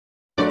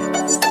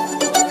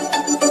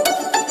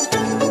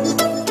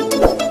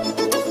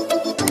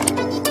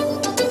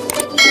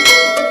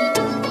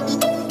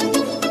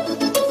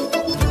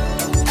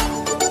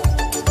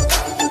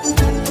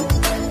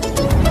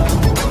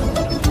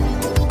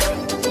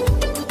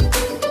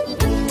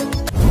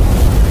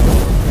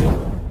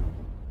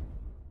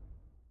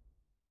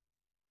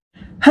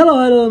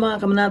Hello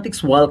mga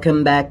kamanatics!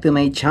 Welcome back to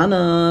my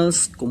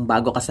channels! Kung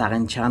bago ka sa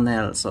akin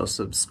channel, so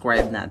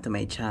subscribe na to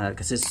my channel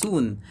kasi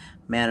soon,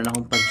 meron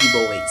akong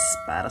pag-giveaways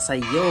para sa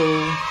iyo.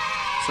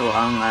 So,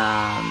 ang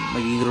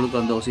magiging rule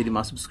ko daw sa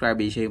mga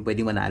subscribers, siya yung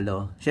pwedeng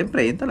manalo.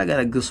 Siyempre, yun talaga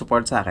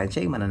nag-support sa akin,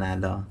 siya yung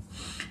mananalo.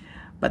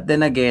 But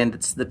then again,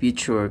 that's the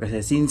future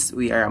kasi since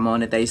we are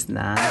monetized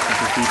na,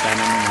 nakikita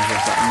naman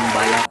na sa ang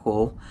bala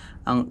ko,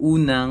 ang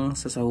unang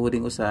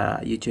sasahurin ko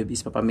sa YouTube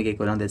is papamigay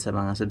ko lang din sa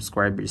mga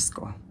subscribers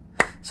ko.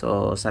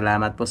 So,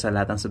 salamat po sa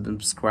lahat ng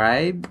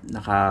subscribe.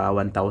 Naka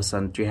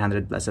 1,300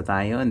 plus na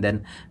tayo. And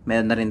then,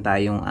 meron na rin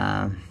tayong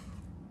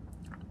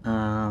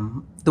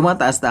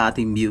tumataas na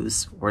ating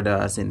views for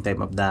the same time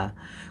of the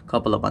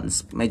couple of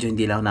months. Medyo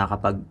hindi lang ako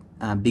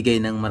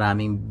nakakapagbigay ng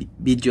maraming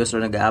videos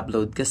or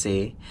nag-upload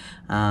kasi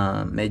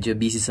medyo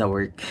busy sa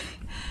work.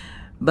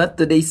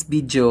 But today's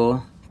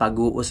video,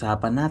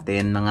 pag-uusapan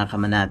natin mga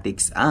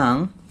kamanatics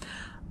ang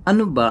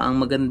ano ba ang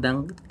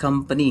magandang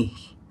company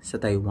sa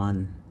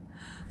Taiwan.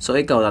 So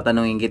ikaw,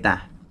 tatanungin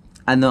kita,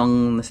 ano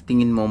ang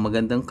tingin mo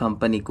magandang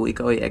company kung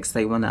ikaw ay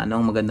ex-Taiwan na,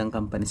 ano ang magandang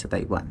company sa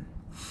Taiwan?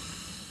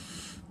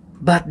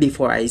 But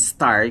before I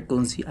start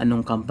kung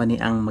anong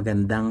company ang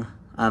maganda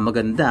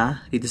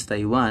dito sa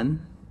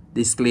Taiwan,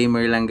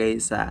 disclaimer lang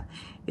guys,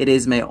 it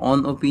is my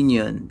own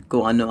opinion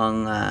kung ano ang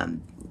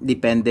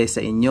depende sa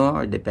inyo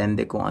or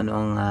depende kung ano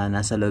ang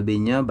nasa lobby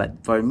nyo.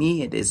 But for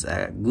me, it is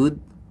a good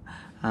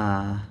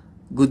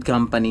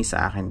company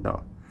sa akin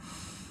to.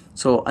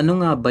 So, ano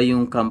nga ba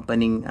yung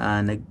company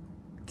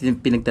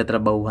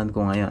pinagtatrabahuhan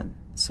ko ngayon?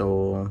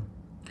 So,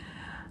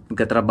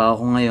 nagtatrabaho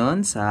ko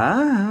ngayon sa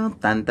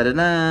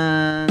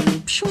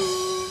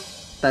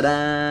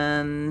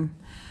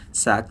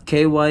sa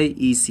Kyec,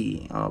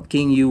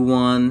 King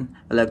Yuan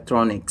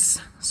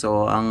Electronics.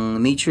 So, ang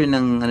nature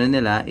ng ano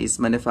nila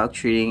is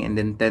manufacturing and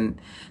then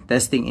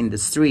testing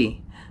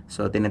industry.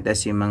 So,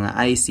 tinetest yung mga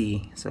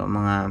IC, so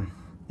mga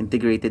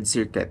integrated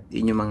circuit,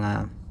 yun yung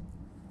mga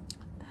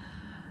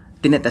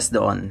tinetest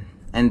doon.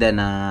 And then,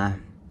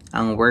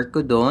 ang work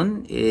ko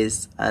doon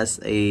is as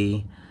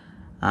a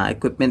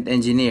equipment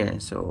engineer.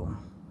 So,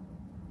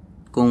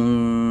 kung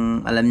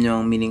alam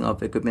nyo ang meaning of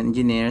equipment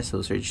engineer,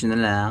 so search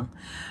na lang.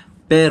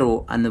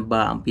 Pero, ano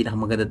ba ang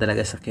pinakamaganda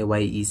talaga sa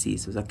Kyec?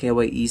 So, sa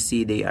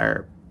Kyec, they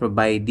are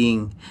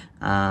providing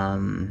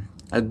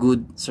a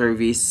good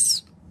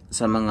service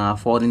sa mga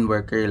foreign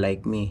worker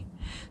like me.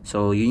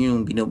 So, yun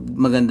yung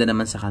maganda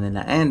naman sa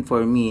kanila. And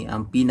for me,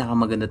 ang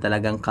pinakamaganda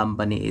talagang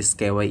company is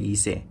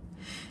Kyec.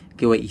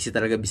 Kyec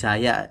talaga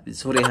Bisaya.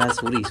 Sorry.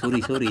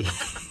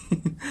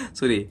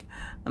 Sorry.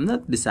 I'm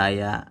not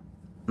Bisaya.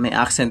 May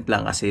accent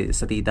lang kasi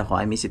sa tita ko.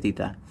 I miss si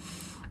tita.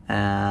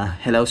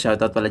 Hello,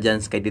 shoutout pala dyan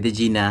kay Tita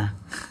Gina.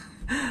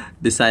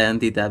 Bisaya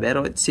ang tita.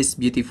 Pero it's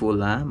beautiful,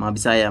 ha? Mga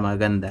Bisaya,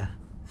 maganda.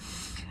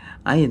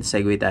 Ayun,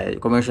 segue tayo.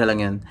 Commercial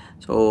lang yun.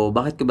 So,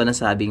 bakit ko ba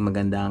nasabing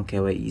maganda ang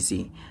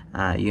Kyec?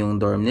 Yung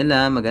dorm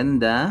nila,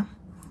 maganda.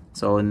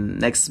 So,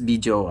 next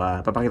video,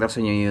 papakita ko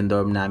sa inyo yung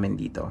dorm namin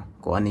dito.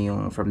 Kung ano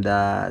yung from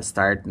the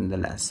start and the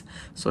last.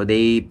 So,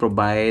 they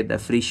provide a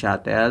free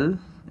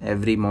shuttle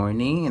every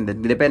morning. And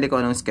then, depende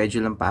kung anong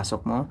schedule ng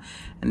pasok mo.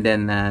 And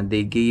then,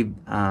 they give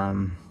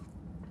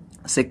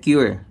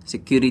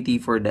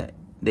security for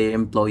their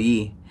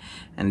employee.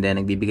 And then,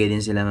 nagbibigay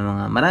din sila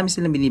ng marami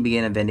silang binibigay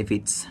na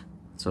benefits.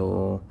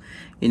 So,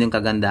 yun yung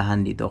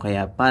kagandahan dito.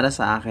 Kaya para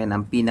sa akin,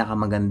 ang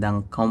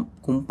pinakamagandang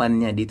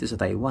kumpanya dito sa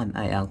Taiwan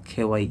ay ang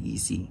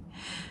Kyec.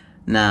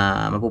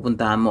 Na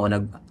mapupuntahan mo o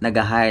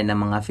nag-hire ng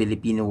mga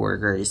Filipino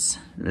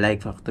workers.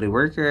 Like factory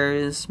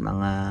workers,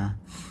 mga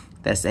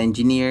test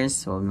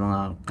engineers. So,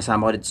 mga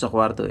kasama ko dito sa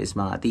kwarto is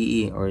mga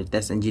TE or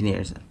test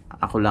engineers.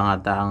 Ako lang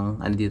ata ang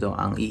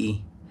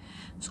EE.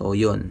 So,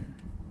 yun.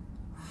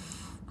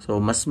 So,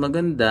 mas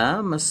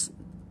maganda,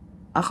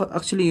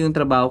 actually yung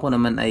trabaho ko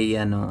naman ay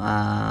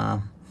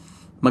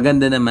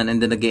maganda naman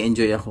and then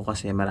nag-enjoy ako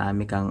kasi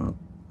marami kang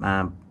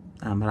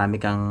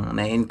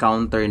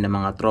na-encounter na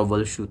mga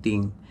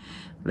troubleshooting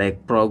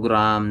like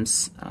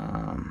programs,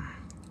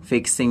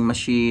 fixing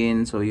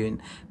machine. So yun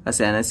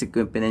kasi as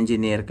equipment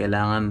engineer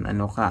kailangan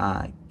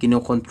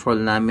kinokontrol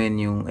namin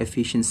yung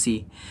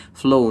efficiency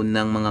flow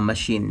ng mga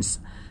machines.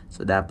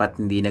 So dapat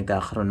hindi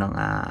nagkakaroon ng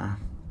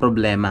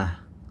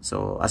problema.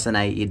 So as an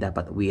IE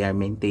dapat we are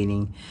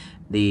maintaining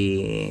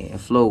the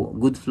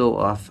good flow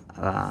of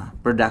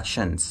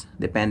productions.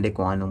 Depende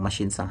kung anong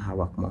machines ang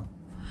hawak mo.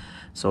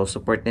 So,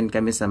 support din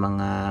kami sa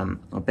mga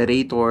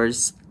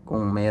operators.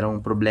 Kung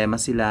mayroong problema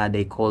sila,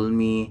 they call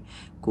me.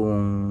 Kung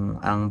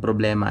ang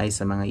problema ay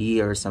sa mga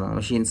or sa mga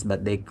machines,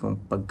 but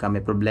kung pagka may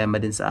problema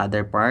din sa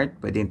other part,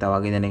 pwedeng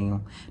tawagin na lang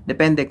yung,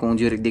 depende kung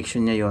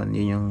jurisdiction niya yun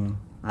yung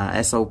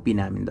SOP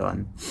namin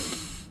doon.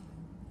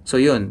 So,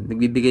 yun.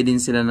 Nagbibigay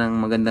din sila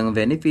ng magandang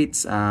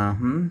benefits.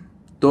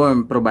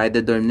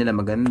 Provided dorm nila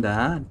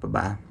maganda. Ano pa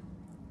ba?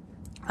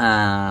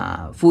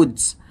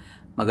 Foods.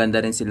 Maganda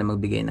rin sila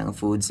magbigay ng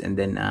foods and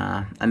then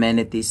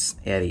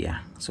amenities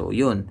area. So,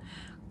 yun.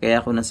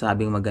 Kaya ako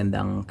nasabing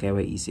magandang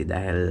Kyec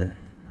dahil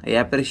I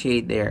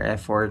appreciate their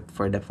effort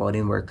for the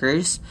foreign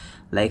workers,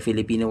 like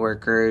Filipino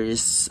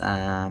workers,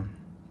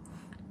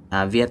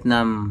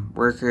 Vietnam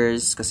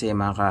workers, kasi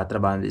mga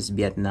katrabaho is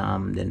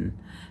Vietnam, then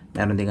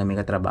meron din kami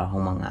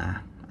katrabaho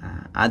mga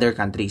other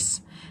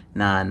countries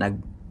na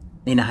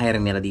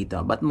hinahiring nila dito.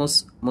 But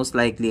most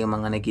likely, ang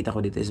mga nakita ko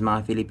dito is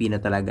mga Filipino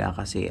talaga,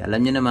 kasi alam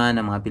nyo naman,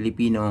 ang mga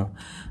Filipino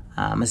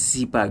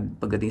masisipag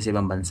pagdating sa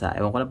ibang bansa.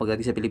 Ewan ko lang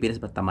pagdating sa Pilipinas,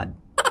 ba't tamad?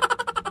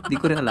 Di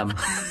ko rin alam.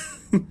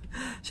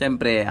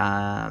 Siyempre,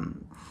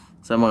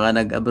 sa mga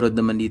nag-abroad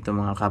naman dito,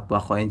 mga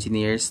kapwa ko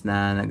engineers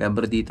na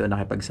nag-abroad dito,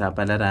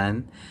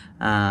 nakipagsapalaran,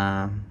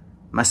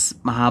 mas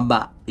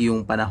mahaba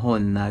yung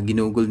panahon na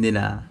ginugol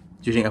nila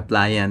during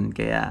applyan.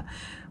 Kaya,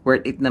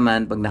 worth it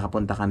naman pag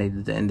nakapunta ka na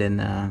dito. And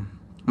then,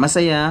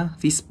 masaya,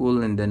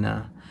 peaceful, and then,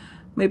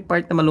 may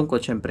part na malungkot,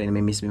 syempre,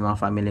 may miss mo mga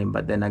family.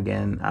 But then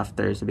again,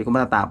 after, sabi ko,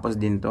 matatapos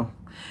din to.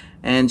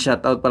 And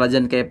shoutout pala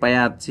dyan kay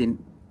Payat.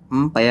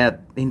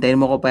 Payat. Hintayin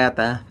mo ko, Payat,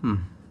 ha?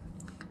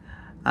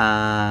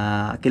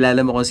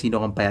 Kilala mo kung sino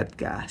kang Payat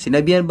ka.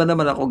 Sinabihan ba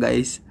naman ako,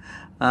 guys?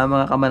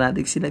 Mga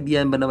kamanatik,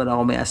 sinabihan ba naman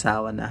ako may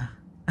asawa na?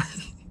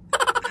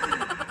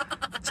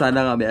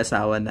 Sana nga may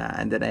asawa na.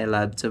 And then I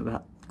love to,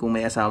 kung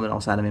may asawa na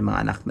ako, sana may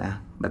mga anak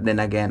na. But then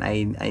again,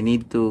 I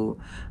need to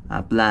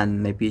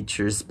plan my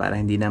futures para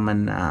hindi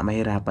naman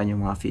mahirapan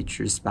yung mga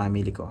futures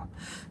family ko.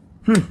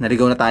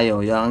 Narigaw na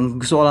tayo.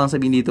 Yung gusto ko lang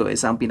sabihin dito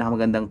is ang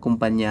pinakamagandang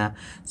kumpanya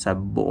sa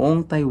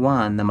buong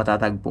Taiwan na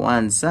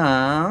matatagpuan sa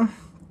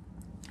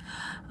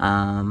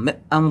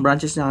ang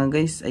branches niya,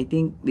 guys, I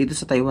think dito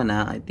sa Taiwan,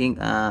 I think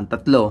 3.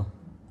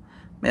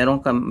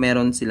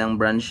 Meron silang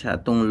branch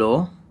sa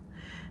Tunglo.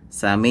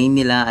 Sa main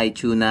nila ay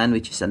Chunan,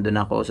 which is andun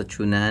ako sa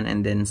Chunan,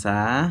 and then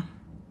sa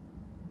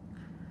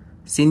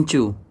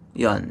Hsinchu.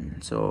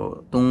 Yon.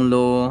 So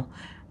Tunglo,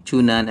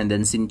 Chunan, and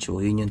then Hsinchu.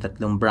 Yun yung 3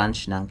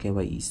 branch ng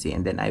Kyec.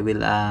 And then I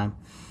will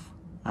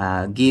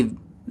give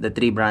the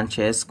 3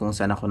 branches kung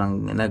saan ako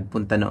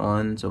nagpunta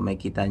noon. So may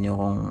kita nyo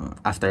kung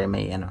after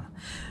may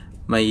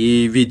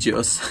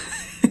videos.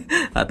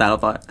 Tao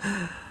pa.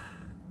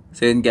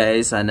 So yun,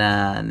 guys,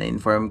 sana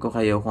na-inform ko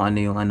kayo kung ano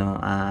yung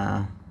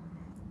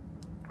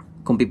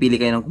kung pipili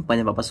kayo ng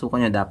kumpanya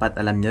papasukan nyo, dapat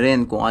alam nyo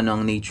rin kung ano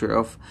ang nature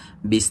of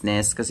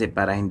business, kasi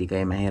para hindi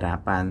kayo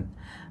mahirapan.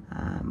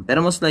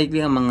 Pero most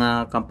likely ang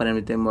mga company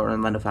nito more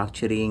on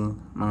manufacturing,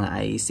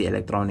 mga IC,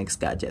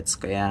 electronics, gadgets.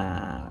 Kaya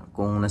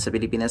kung nasa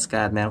Pilipinas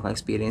ka at meron kang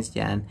experience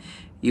dyan,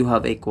 you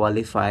have a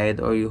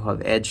qualified or you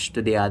have edge to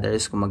the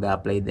others kung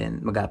mag-apply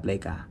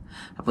ka.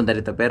 Apunta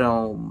dito.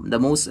 Pero the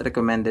most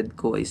recommended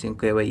ko is yung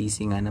Kyec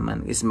nga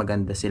naman, is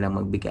maganda silang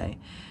magbigay.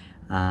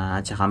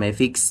 At saka may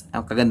fix.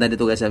 Ang kaganda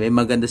dito, guys, may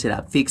maganda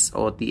sila. Fix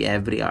OT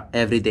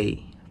every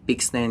day.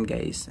 Fix na yun,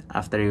 guys,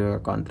 after your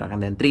contract.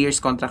 And then 3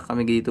 years contract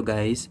kami dito,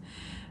 guys.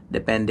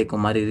 Depende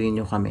kung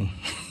marirenew kami.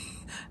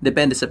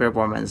 Depende sa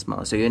performance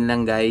mo. So yun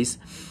lang,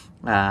 guys.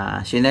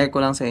 Shinare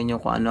ko lang sa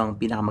inyo kung ano ang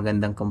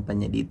pinakamagandang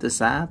kumpanya dito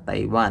sa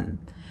Taiwan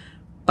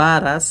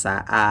para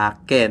sa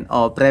akin.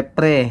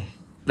 Pre.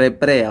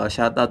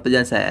 Shoutout po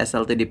dyan sa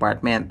SLT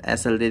Department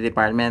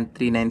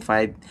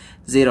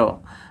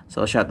 3950.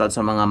 So shoutout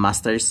sa mga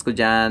masters ko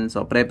dyan.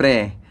 So pre,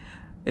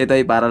 ito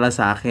ay para lang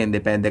sa akin.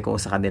 Depende kung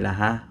sa kanila,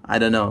 ha? I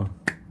don't know.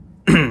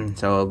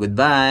 So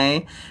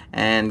goodbye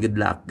and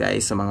good luck,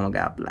 guys, sa mga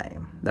mag-apply.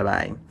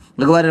 Bye-bye.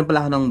 Nagawa rin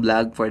pala ako ng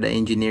vlog for the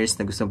engineers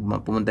na gusto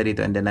pumunta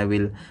dito, and then I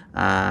will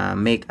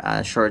make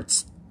a short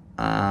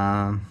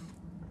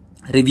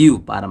review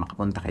para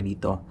makapunta kayo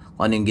dito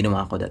kung ano yung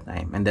ginawa ko that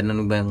time, and then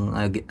ano bang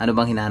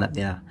hinahanap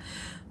nila.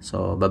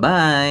 So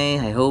bye-bye.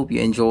 I hope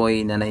you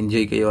enjoy,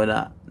 na-enjoy kayo,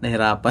 na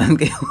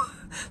nahirapan kayo.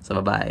 So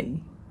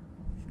bye-bye.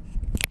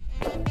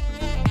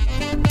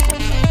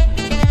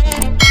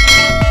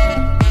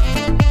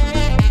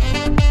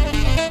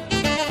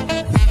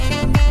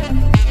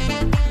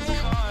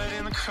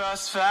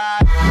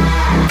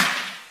 Crossfire.